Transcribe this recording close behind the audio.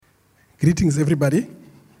Greetings, everybody.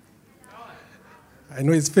 I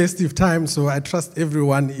know it's festive time, so I trust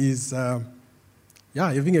everyone is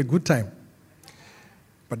having a good time.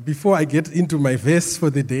 But before I get into my verse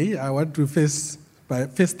for the day, I want to first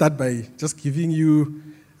start by just giving you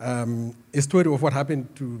a story of what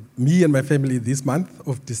happened to me and my family this month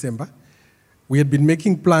of December. We had been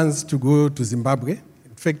making plans to go to Zimbabwe.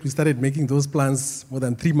 In fact, we started making those plans more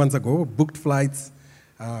than 3 months ago, booked flights,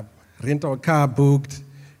 rent our car booked,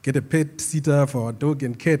 get a pet sitter for our dog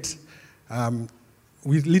and cat.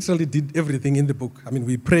 We literally did everything in the book. I mean,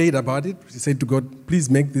 we prayed about it. We said to God, please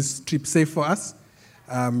make this trip safe for us.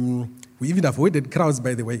 We even avoided crowds,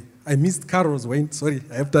 by the way. I missed carols, Wayne. Sorry,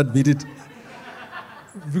 I have to admit it.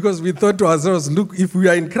 Because we thought to ourselves, look, if we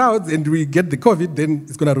are in crowds and we get the COVID, then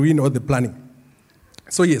it's going to ruin all the planning.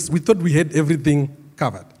 So yes, we thought we had everything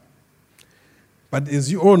covered. But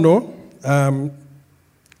as you all know,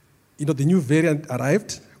 the new variant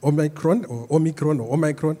arrived, Omicron,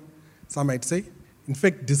 some might say. In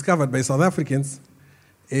fact, discovered by South Africans.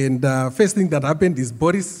 And first thing that happened is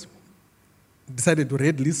Boris decided to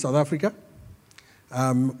red list South Africa.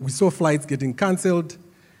 We saw flights getting cancelled.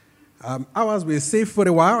 Ours were safe for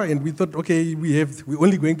a while, and we thought, okay, we're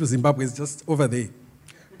only going to Zimbabwe, it's just over there.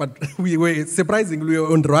 But we were, surprisingly,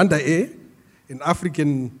 on Rwanda Air, an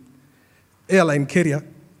African airline carrier.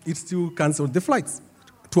 It still cancelled the flights,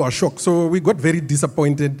 to our shock. So we got very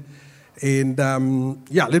disappointed. And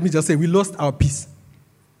let me just say, we lost our peace.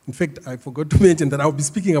 In fact, I forgot to mention that I'll be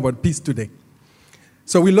speaking about peace today.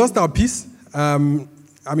 So we lost our peace.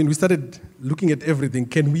 We started looking at everything.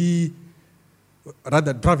 Can we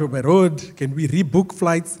rather travel by road? Can we rebook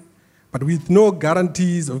flights? But with no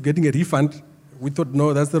guarantees of getting a refund, we thought,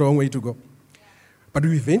 no, that's the wrong way to go. But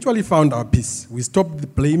we eventually found our peace. We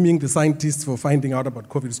stopped blaming the scientists for finding out about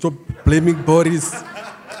COVID. We stopped blaming Boris.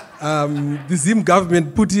 The Zim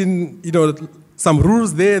government put in, some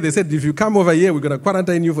rules there. They said, if you come over here, we're going to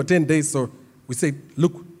quarantine you for 10 days. So we said,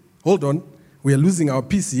 look, hold on. We are losing our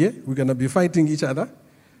peace here. We're going to be fighting each other.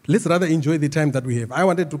 Let's rather enjoy the time that we have. I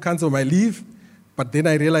wanted to cancel my leave, but then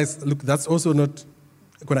I realized, look, that's also not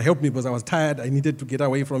going to help me because I was tired. I needed to get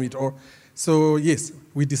away from it all. So yes,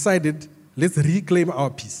 we decided, let's reclaim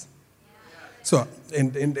our peace. So,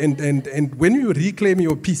 and when you reclaim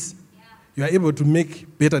your peace, you are able to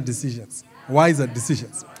make better decisions, wiser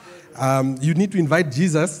decisions. You need to invite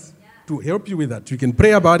Jesus to help you with that. You can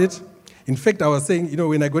pray about it. In fact, I was saying,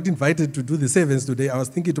 when I got invited to do the servants today, I was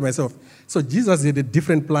thinking to myself, so Jesus had a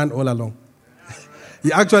different plan all along.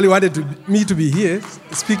 He actually wanted me to be here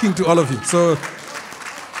speaking to all of you. So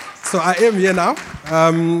I am here now.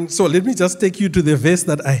 So let me just take you to the verse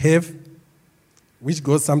that I have, which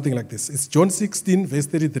goes something like this. It's John 16, verse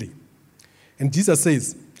 33. And Jesus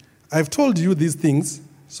says, I've told you these things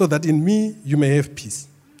so that in me you may have peace.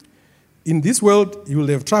 In this world you will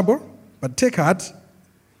have trouble, but take heart,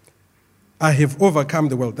 I have overcome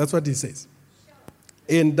the world. That's what he says.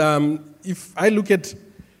 And if I look at,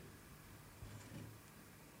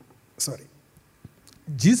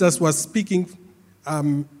 Jesus was speaking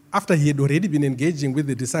after he had already been engaging with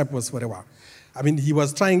the disciples for a while. I mean, he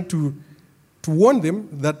was trying to warn them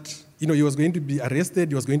that, he was going to be arrested,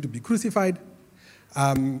 he was going to be crucified.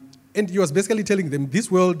 And he was basically telling them, this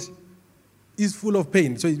world is full of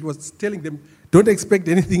pain. So he was telling them, don't expect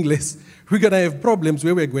anything less. We're going to have problems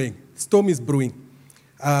where we're going. Storm is brewing.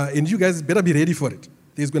 And you guys better be ready for it.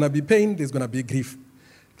 There's going to be pain, there's going to be grief.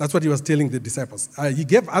 That's what he was telling the disciples. He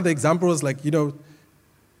gave other examples like,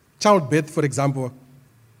 childbirth, for example.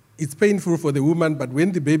 It's painful for the woman, but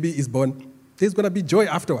when the baby is born, there's going to be joy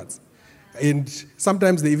afterwards. And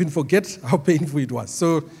sometimes they even forget how painful it was.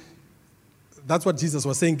 So that's what Jesus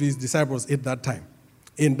was saying to his disciples at that time.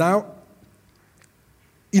 And now,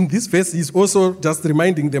 in this verse, he's also just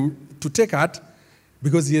reminding them to take heart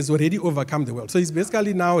because he has already overcome the world. So he's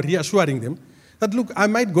basically now reassuring them that, look, I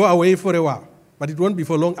might go away for a while, but it won't be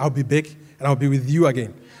for long. I'll be back and I'll be with you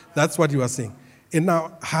again. That's what he was saying. And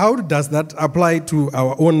now, how does that apply to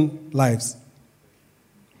our own lives?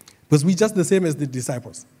 Because we're just the same as the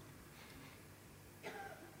disciples.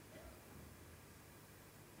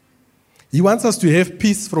 He wants us to have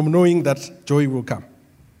peace from knowing that joy will come.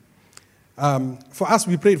 For us,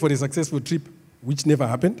 we prayed for a successful trip, which never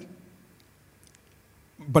happened.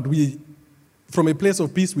 But from a place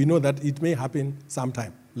of peace, we know that it may happen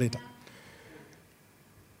sometime later.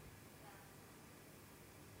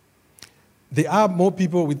 There are more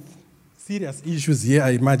people with serious issues here,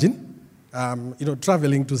 I imagine.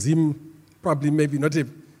 Traveling to Zim, probably maybe not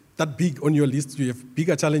that big on your list. You have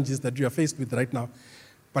bigger challenges that you are faced with right now.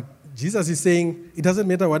 But Jesus is saying, it doesn't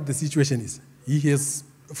matter what the situation is. He has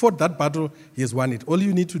fought that battle, he has won it. All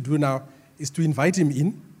you need to do now is to invite him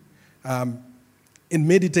in and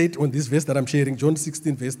meditate on this verse that I'm sharing, John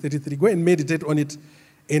 16, verse 33. Go and meditate on it,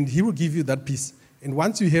 and he will give you that peace. And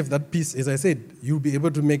once you have that peace, as I said, you'll be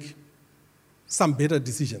able to make some better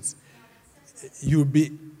decisions. You'll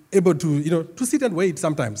be able to, to sit and wait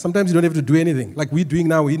sometimes. Sometimes you don't have to do anything. Like we're doing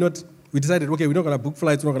now, we decided, okay, we're not going to book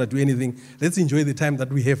flights, we're not going to do anything. Let's enjoy the time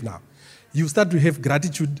that we have now. You start to have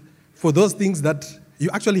gratitude for those things that you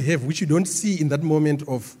actually have, which you don't see in that moment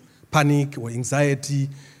of panic or anxiety,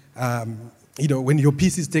 when your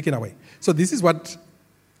peace is taken away. So this is what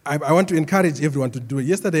I want to encourage everyone to do.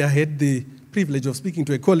 Yesterday I had the privilege of speaking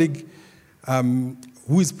to a colleague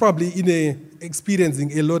who is probably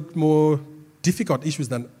experiencing a lot more difficult issues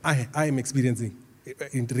than I am experiencing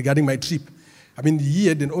regarding my trip. I mean, he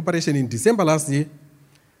had an operation in December last year,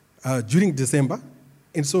 during December,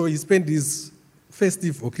 and so he spent his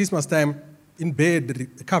festive or Christmas time in bed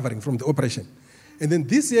recovering from the operation. And then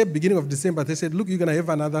this year, beginning of December, they said, look, you're going to have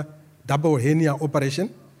another double hernia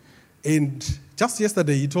operation. And just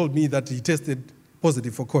yesterday, he told me that he tested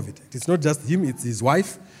positive for COVID. It's not just him, it's his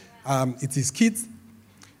wife, it's his kids.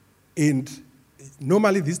 And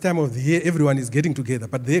normally this time of the year, everyone is getting together,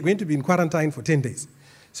 but they're going to be in quarantine for 10 days.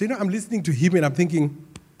 So, I'm listening to him and I'm thinking,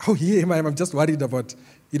 oh, here am I, I'm just worried about,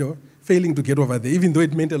 failing to get over there, even though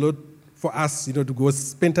it meant a lot for us, to go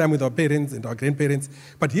spend time with our parents and our grandparents.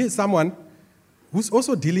 But here's someone who's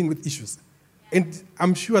also dealing with issues. And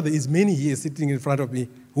I'm sure there is many here sitting in front of me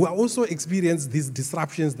who are also experiencing these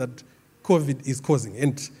disruptions that COVID is causing.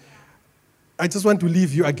 And I just want to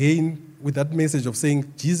leave you again with that message of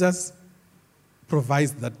saying, Jesus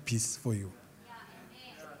provides that peace for you.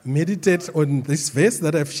 Meditate on this verse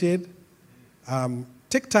that I've shared.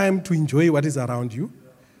 Take time to enjoy what is around you.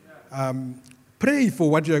 Pray for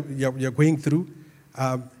what you're going through.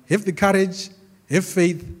 Have the courage, have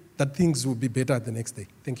faith that things will be better the next day.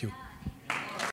 Thank you.